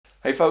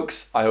Hey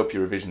folks, I hope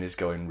your revision is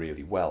going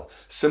really well.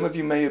 Some of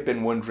you may have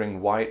been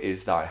wondering why it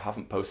is that I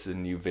haven't posted a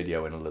new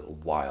video in a little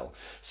while.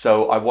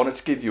 So I wanted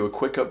to give you a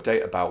quick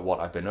update about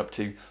what I've been up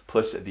to,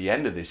 plus at the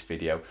end of this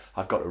video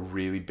I've got a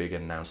really big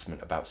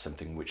announcement about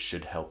something which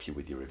should help you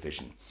with your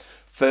revision.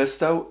 First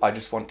though, I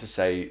just want to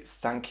say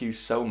thank you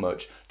so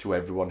much to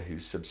everyone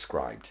who's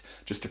subscribed.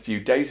 Just a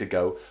few days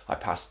ago, I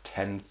passed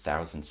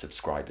 10,000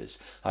 subscribers.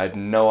 I had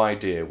no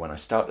idea when I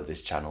started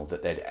this channel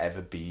that there'd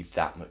ever be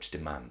that much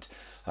demand.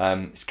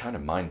 It's kind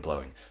of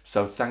mind-blowing,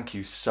 so thank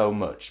you so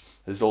much.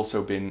 There's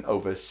also been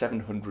over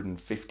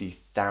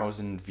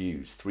 750,000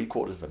 views,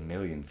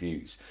 750,000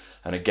 views.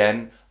 And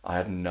again, I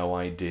had no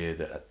idea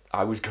that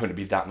I was going to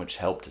be that much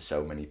help to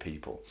so many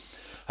people.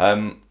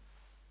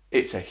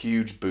 It's a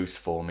huge boost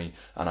for me,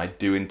 and I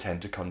do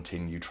intend to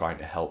continue trying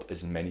to help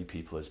as many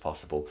people as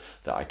possible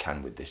that I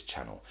can with this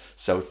channel.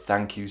 So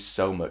thank you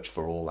so much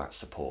for all that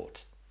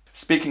support.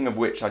 Speaking of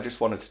which, I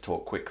just wanted to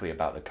talk quickly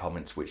about the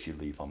comments which you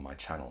leave on my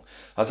channel.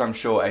 As I'm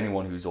sure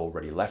anyone who's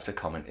already left a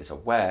comment is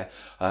aware,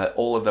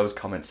 all of those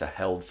comments are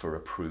held for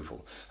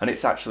approval, and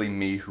it's actually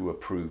me who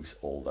approves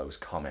all those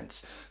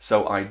comments.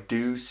 So I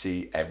do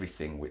see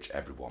everything which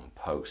everyone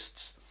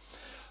posts.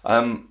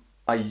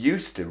 I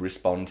used to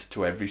respond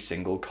to every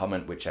single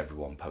comment which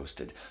everyone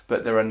posted,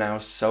 but there are now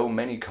so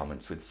many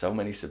comments with so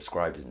many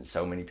subscribers and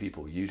so many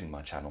people using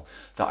my channel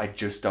that I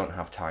just don't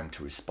have time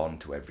to respond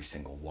to every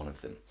single one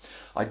of them.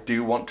 I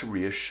do want to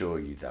reassure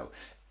you though,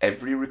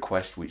 every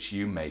request which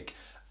you make,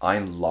 I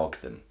log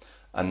them.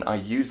 And I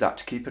use that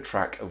to keep a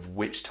track of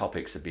which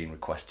topics are being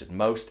requested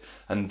most,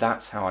 and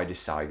that's how I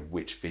decide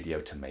which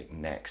video to make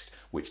next,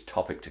 which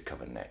topic to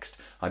cover next.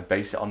 I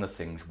base it on the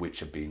things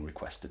which are being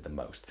requested the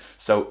most.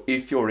 So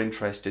if you're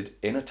interested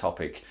in a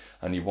topic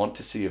and you want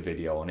to see a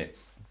video on it,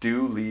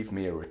 do leave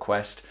me a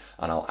request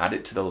and I'll add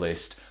it to the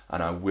list,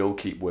 and I will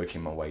keep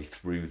working my way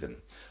through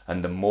them.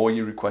 And the more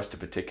you request a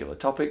particular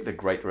topic, the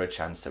greater a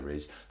chance there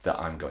is that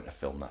I'm going to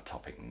film that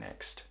topic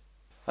next.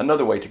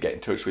 Another way to get in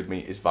touch with me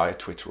is via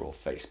Twitter or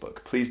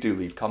Facebook. Please do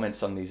leave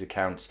comments on these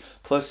accounts.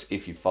 Plus,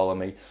 if you follow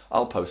me,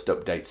 I'll post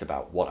updates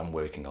about what I'm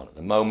working on at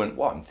the moment,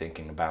 what I'm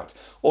thinking about,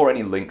 or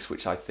any links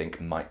which I think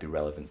might be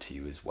relevant to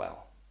you as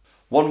well.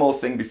 One more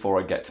thing before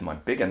I get to my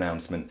big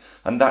announcement,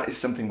 and that is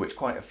something which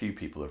quite a few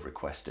people have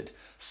requested: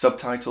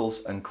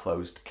 subtitles and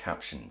closed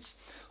captions.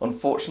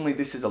 Unfortunately,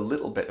 this is a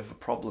little bit of a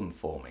problem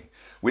for me.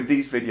 With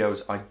these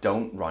videos, I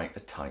don't write a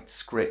tight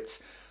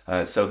script.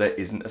 So there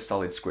isn't a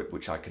solid script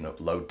which I can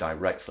upload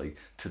directly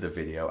to the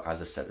video as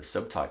a set of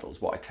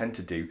subtitles. What I tend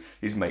to do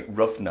is make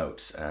rough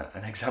notes.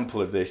 An example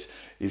of this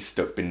is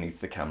stuck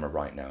beneath the camera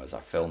right now as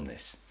I film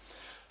this.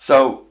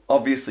 So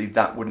obviously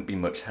that wouldn't be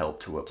much help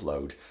to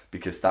upload,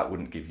 because that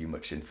wouldn't give you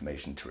much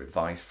information to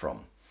revise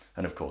from.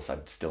 And of course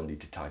I'd still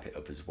need to type it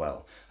up as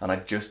well. And I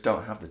just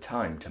don't have the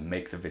time to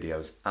make the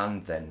videos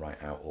and then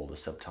write out all the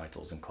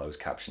subtitles and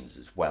closed captions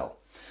as well.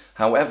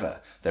 However,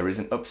 there is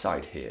an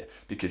upside here,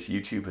 because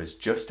YouTube has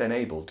just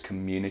enabled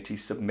community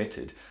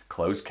submitted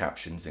closed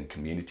captions and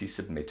community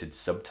submitted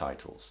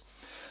subtitles.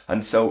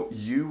 And so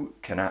you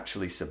can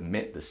actually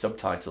submit the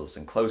subtitles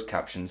and closed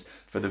captions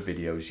for the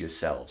videos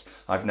yourselves.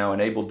 I've now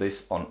enabled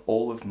this on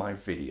all of my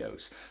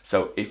videos.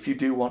 So if you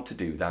do want to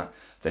do that,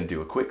 then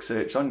do a quick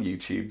search on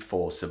YouTube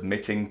for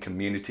submitting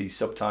community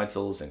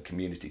subtitles and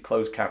community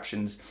closed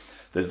captions.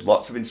 There's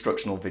lots of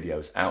instructional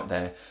videos out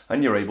there,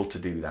 and you're able to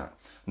do that.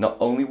 Not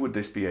only would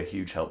this be a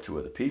huge help to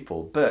other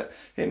people, but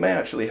it may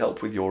actually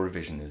help with your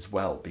revision as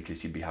well,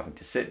 because you'd be having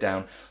to sit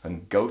down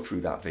and go through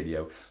that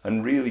video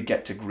and really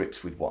get to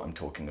grips with what I'm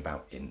talking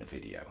about in the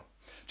video.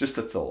 Just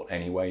a thought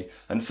anyway,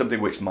 and something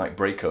which might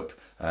break up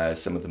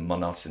some of the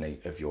monotony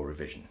of your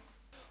revision.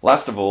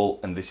 Last of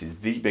all, and this is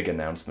the big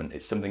announcement,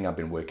 it's something I've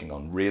been working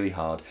on really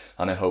hard,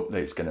 and I hope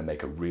that it's going to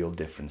make a real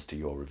difference to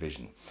your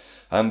revision.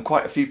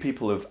 Quite a few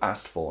people have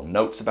asked for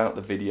notes about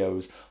the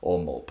videos or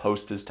more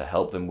posters to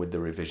help them with the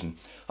revision.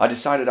 I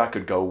decided I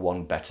could go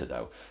one better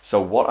though.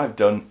 So what I've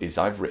done is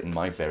I've written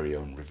my very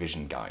own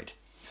revision guide.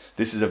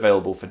 This is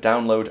available for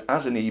download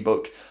as an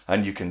ebook,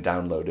 and you can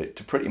download it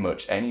to pretty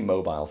much any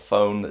mobile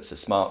phone that's a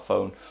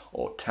smartphone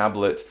or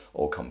tablet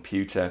or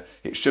computer.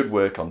 It should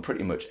work on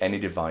pretty much any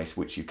device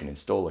which you can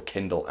install a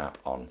Kindle app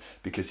on,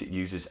 because it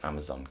uses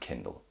Amazon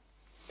Kindle.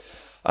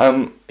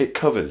 It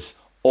covers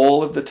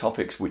all of the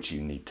topics which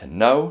you need to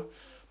know,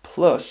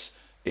 plus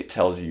it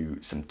tells you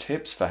some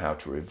tips for how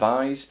to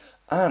revise,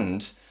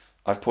 and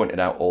I've pointed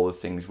out all the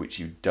things which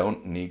you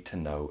don't need to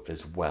know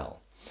as well.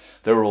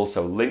 There are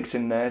also links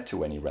in there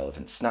to any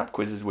relevant snap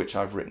quizzes which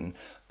I've written,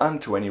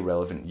 and to any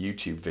relevant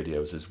YouTube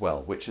videos as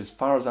well, which, as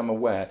far as I'm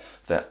aware,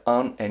 there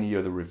aren't any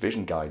other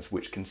revision guides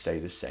which can say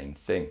the same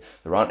thing.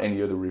 There aren't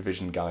any other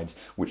revision guides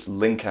which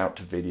link out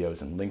to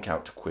videos and link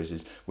out to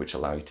quizzes which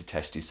allow you to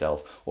test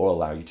yourself or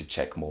allow you to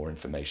check more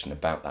information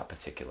about that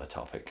particular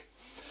topic.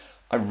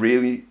 I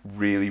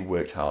really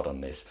worked hard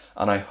on this,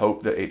 and I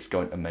hope that it's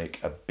going to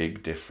make a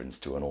big difference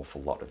to an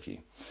awful lot of you.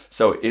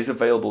 So it is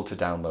available to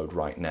download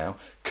right now.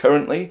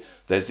 Currently,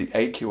 there's the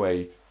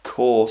AQA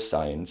Core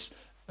Science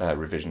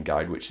revision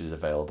guide, which is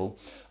available.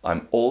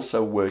 I'm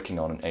also working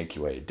on an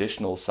AQA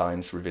additional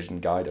science revision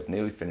guide. I've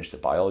nearly finished the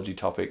biology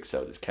topic,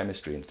 so there's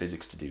chemistry and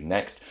physics to do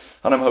next,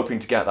 and I'm hoping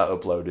to get that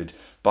uploaded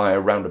by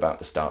around about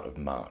the start of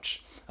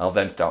March. I'll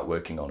then start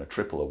working on a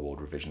triple award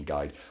revision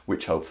guide,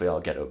 which hopefully I'll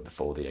get up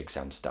before the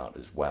exams start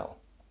as well.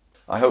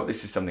 I hope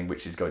this is something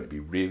which is going to be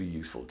really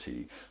useful to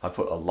you. I've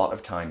put a lot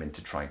of time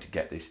into trying to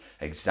get this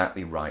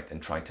exactly right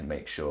and trying to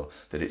make sure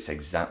that it's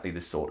exactly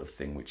the sort of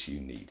thing which you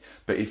need.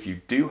 But if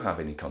you do have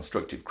any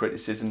constructive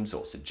criticisms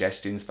or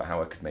suggestions for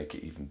how I could make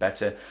it even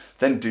better,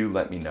 then do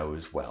let me know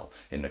as well,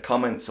 in the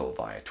comments or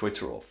via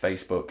Twitter or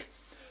Facebook.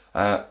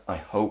 I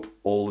hope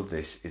all of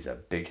this is a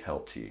big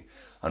help to you.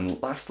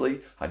 And lastly,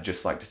 I'd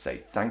just like to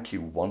say thank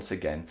you once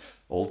again,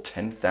 all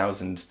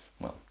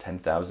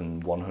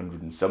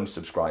 10,100 and some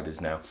subscribers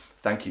now.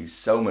 Thank you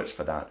so much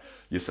for that.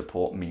 Your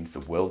support means the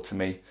world to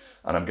me,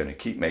 and I'm going to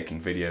keep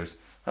making videos,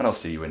 and I'll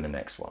see you in the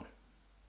next one.